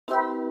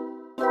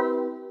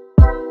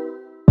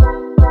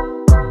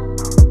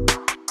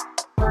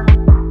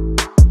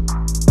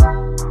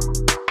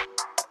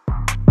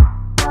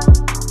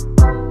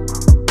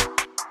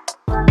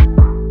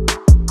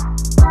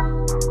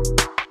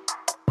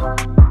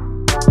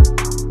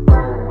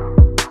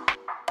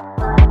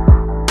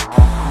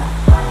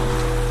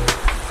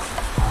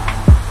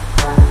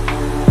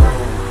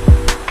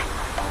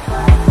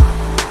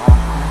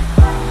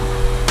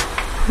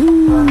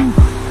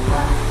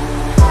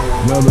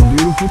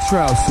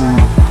trout season.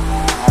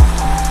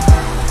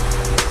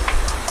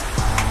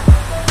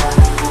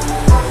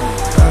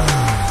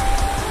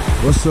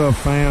 What's up,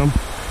 fam?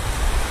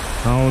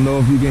 I don't know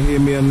if you can hear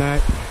me or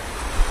not,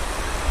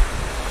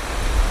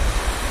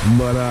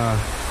 but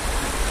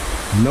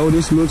know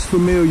this looks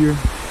familiar.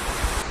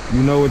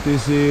 You know what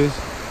this is?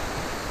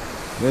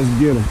 Let's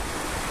get them.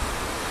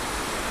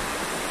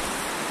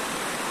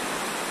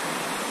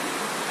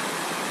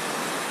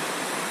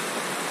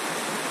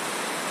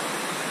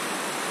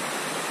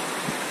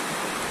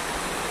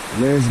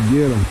 Let's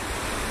get them.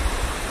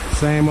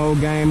 Same old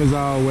game as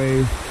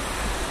always.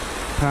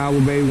 Power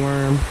bait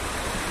worm.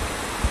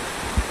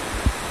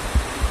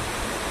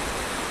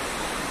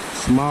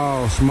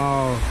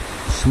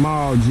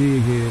 Small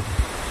jig head.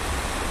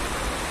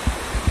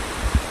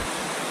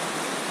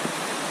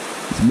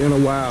 It's been a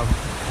while.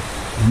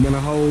 It's been a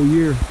whole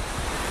year.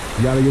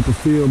 Gotta get the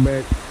feel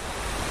back.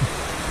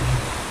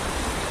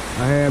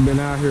 I have been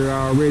out here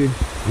already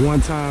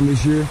one time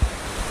this year.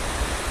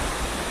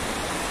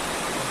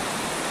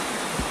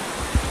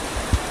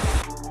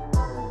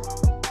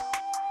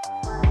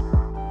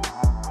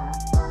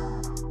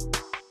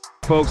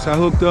 Folks, I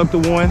hooked up to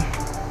one,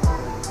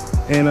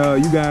 and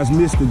you guys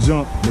missed the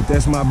jump, but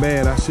that's my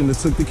bad. I shouldn't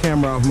have took the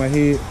camera off my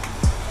head,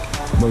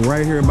 but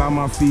right here by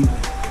my feet.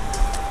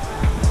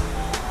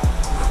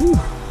 Whew.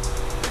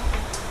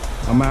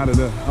 I'm out of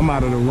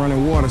the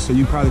running water, so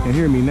you probably can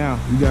hear me now.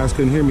 You guys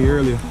couldn't hear me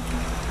earlier.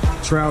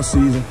 Trout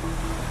season,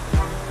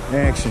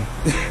 action.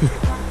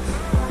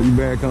 We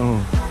back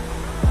home.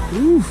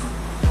 Whew.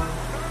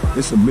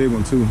 It's a big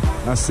one too.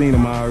 I seen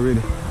them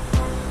already.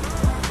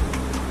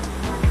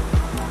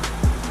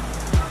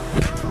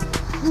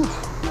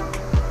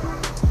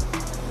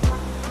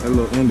 That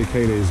little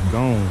indicator is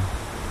gone.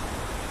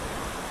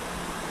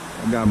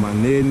 I got my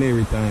net and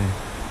everything.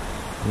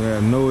 Yeah,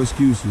 no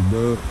excuses,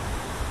 dog.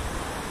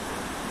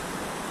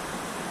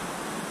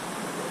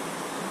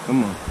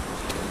 Come on.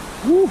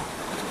 Woo.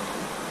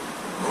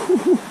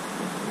 Woo.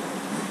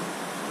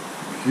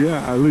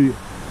 Yeah, Ali,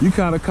 you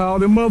kind of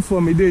called him up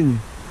for me, didn't you?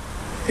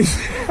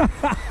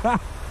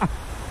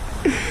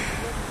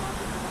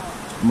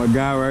 My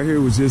guy right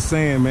here was just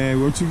saying, man,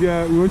 weren't you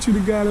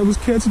the guy that was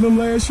catching them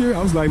last year?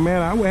 I was like,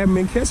 man, I haven't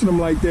been catching them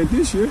like that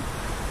this year.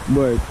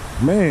 But,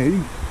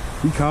 man,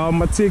 he called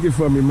my ticket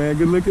for me, man.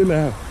 Good looking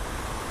out.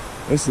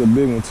 This is a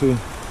big one, too.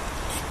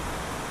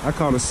 I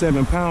caught a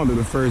 7-pounder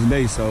the first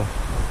day, so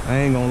I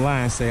ain't gonna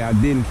lie and say I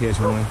didn't catch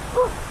one.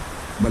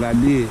 But I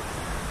did.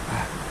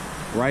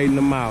 Right in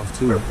the mouth,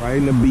 too. Right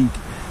in the beak.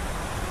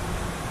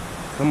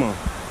 Come on.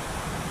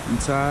 You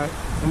tired?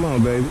 Come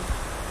on, baby.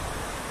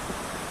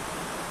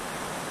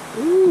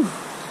 Ooh.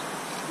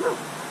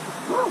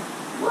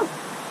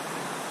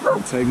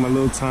 I'll take my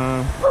little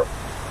time.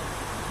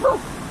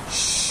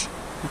 Shh.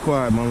 Be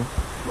quiet, mama.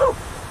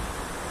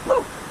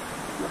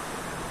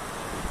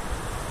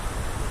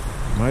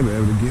 Might be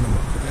able to get him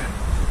up there.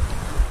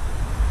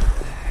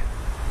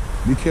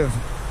 Be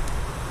careful.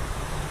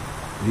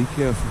 Be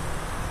careful.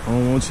 I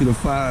don't want you to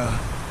fire.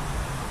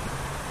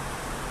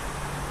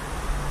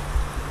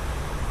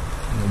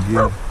 I'll get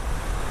him.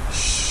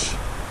 Shh.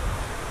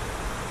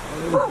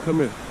 Oh, come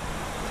here.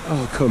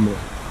 Oh, come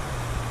here.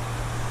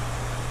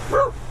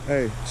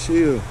 Hey,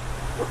 chill.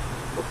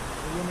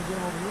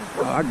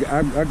 Oh,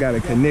 I got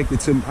it connected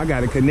to me. I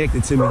got it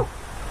connected to me.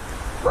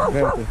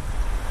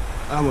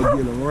 I'm gonna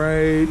get him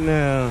right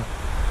now.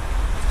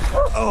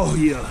 Oh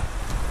yeah.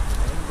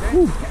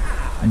 Whew.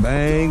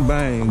 Bang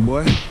bang,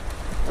 boy.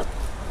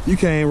 You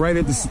came right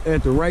at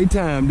the right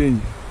time, didn't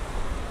you?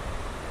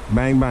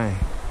 Bang bang.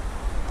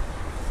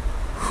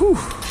 Whew.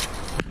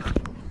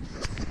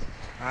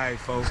 All right,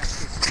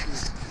 folks.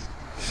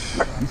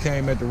 You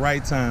came at the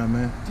right time,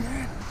 man.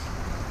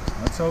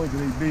 I told you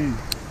they big.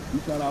 You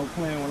thought I was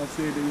playing when I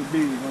said they were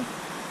big, huh?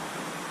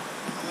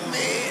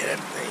 Man, that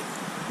thing.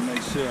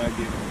 Make sure I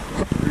get it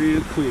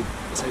real quick.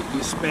 Take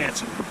this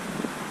spatula.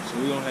 So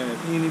we don't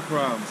have any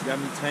problems. Got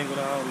me tangled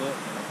all up.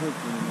 I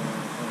hooked him.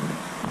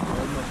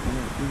 That must be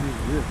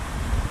here.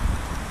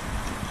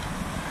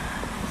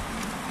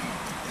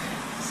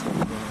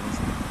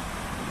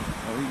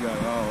 Oh, he got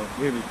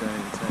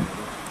everything tangled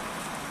up.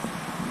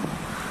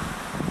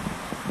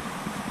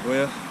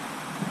 Well,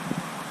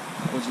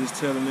 I was just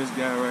telling this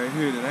guy right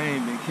here that I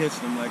ain't been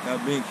catching them like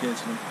I've been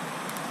catching them.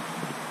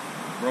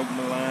 Broke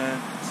my line.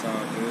 It's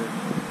all good.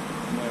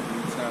 I might be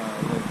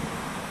tired later.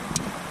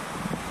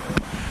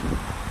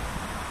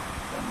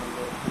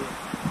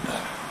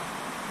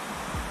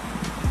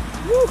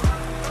 Woo!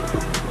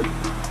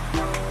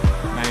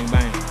 Bang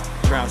bang.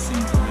 Trout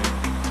season, man.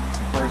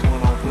 First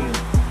one on film.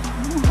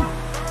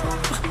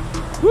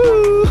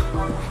 Woo!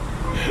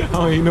 I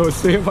don't even know what to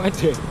say about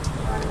that.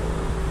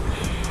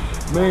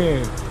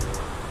 Man,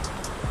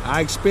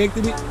 I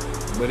expected it,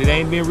 but it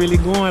ain't been really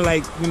going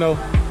like, you know,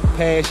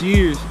 past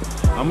years.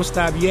 I'm gonna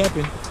stop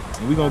yapping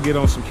and we gonna get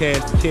on some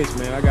cast to catch,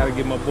 man. I gotta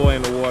get my boy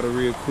in the water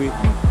real quick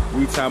and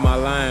retie my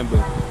line,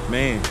 but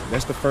man,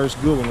 that's the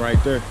first good one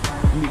right there.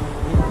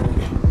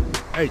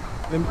 Hey,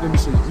 let me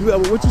see.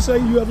 What you say?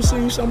 You ever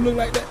seen something look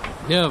like that?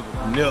 Never.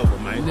 Never,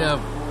 man.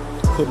 Never.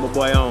 put my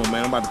boy on,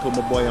 man. I'm about to put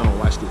my boy on.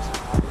 Watch this.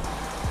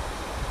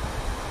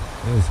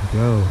 Let's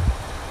go.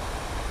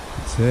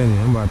 I'm telling you,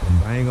 I'm about to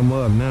bang him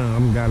up now. I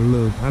done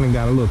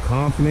got a little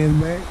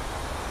confidence back.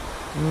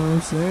 You know what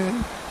I'm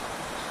saying?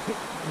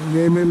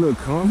 Gave me a little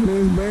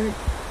confidence back.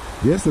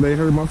 Yesterday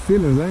hurt my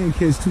feelings. I ain't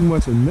catch too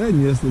much of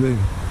nothing yesterday.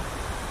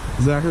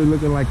 Was out here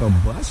looking like a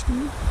buster?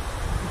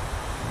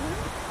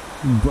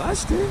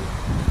 Buster?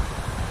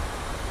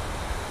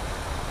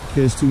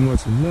 Catch too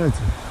much of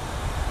nothing.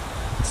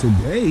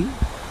 Today,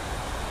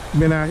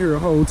 been out here a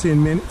whole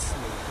 10 minutes.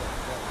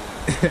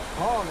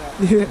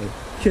 Yeah,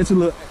 catch a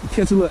little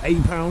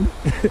 8-pounder.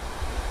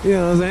 You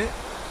know what I'm saying?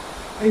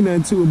 Ain't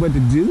nothing to it but to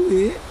do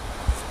it.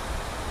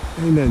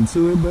 Ain't nothing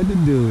to it but to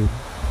do it.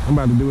 I'm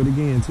about to do it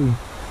again too.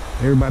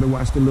 Everybody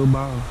watch the little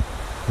ball.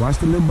 Watch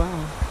the little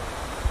ball.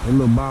 That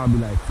little ball be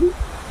like, whoop.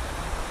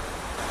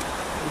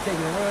 You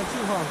taking a run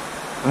too, huh?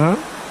 Huh?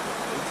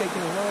 You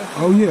taking a run too?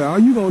 Oh yeah, all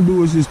you gonna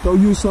do is just throw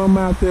you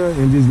something out there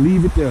and just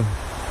leave it there.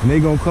 And they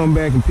gonna come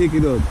back and pick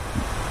it up.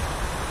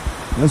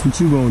 That's what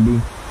you gonna do.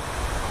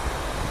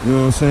 You know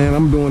what I'm saying?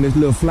 I'm doing this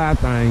little fly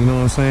thing, you know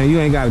what I'm saying? You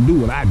ain't gotta do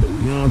what I do, you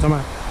know what I'm talking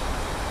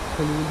about?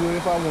 Couldn't even do it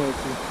if I wanted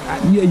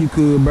to. Yeah, you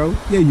could, bro.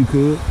 Yeah, you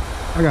could.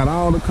 I got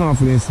all the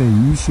confidence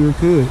in you. You sure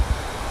could.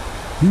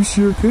 You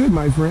sure could,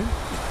 my friend.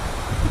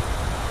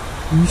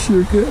 You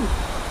sure could.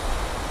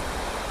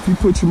 If you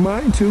put your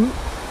mind to it,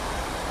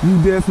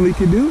 you definitely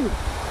could do it.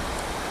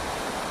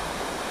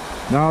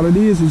 Now, all it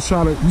is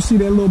try to, you see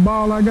that little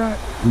ball I got?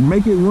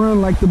 Make it run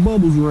like the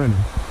bubbles running.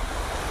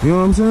 You know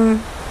what I'm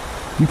saying?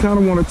 You kind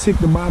of want to tick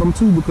the bottom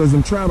too because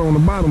them trout on the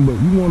bottom, but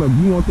you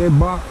want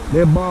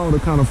that ball to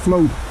kind of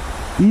float,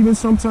 even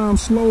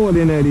sometimes slower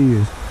than that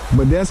is.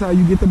 But that's how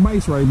you get the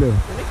bites right there.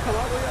 Can they come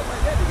all the way up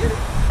like that to get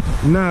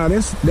it? Nah,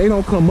 they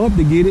don't come up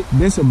to get it.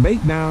 There's a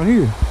bait down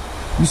here.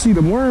 You see,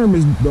 the worm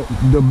is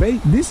the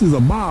bait. This is a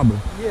bobber.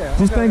 Yeah.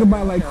 Just think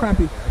about like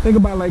crappie. Think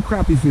about like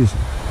crappie fishing.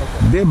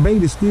 Okay. That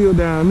bait is still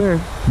down there,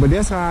 but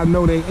that's how I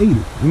know they ate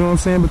it. You know what I'm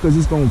saying? Because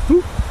it's gonna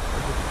floop.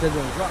 It's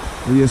gonna drop.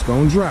 Yeah, it's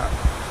gonna drop.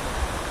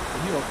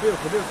 You don't feel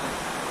for this one.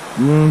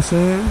 You know what I'm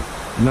saying?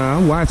 Nah,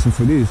 I'm watching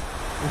for this.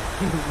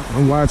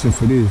 I'm watching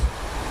for this.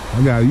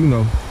 I got, you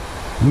know,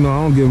 I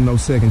don't give them no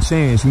second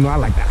chance. You know, I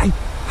like that.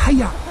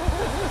 Hi-ya.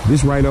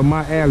 This right up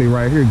my alley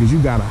right here, because you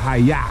got a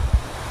hi-ya.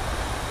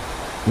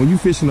 When you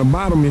fishing the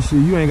bottom and shit,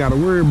 you ain't got to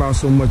worry about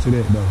so much of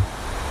that, though.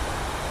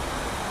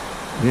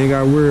 You ain't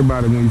got to worry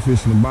about it when you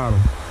fishing the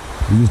bottom.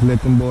 You just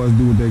let them boys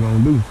do what they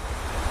gonna do.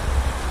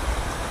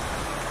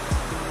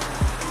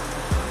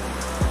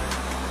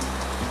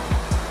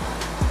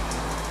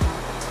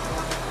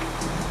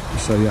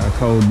 Show you how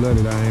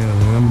cold-blooded I am.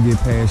 Man. I'm gonna get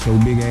past your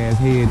big ass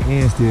head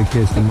and still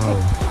catch them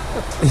all.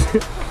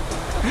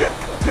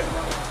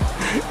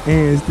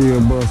 And still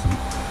busting.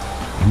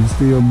 You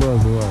still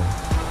busting,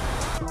 right?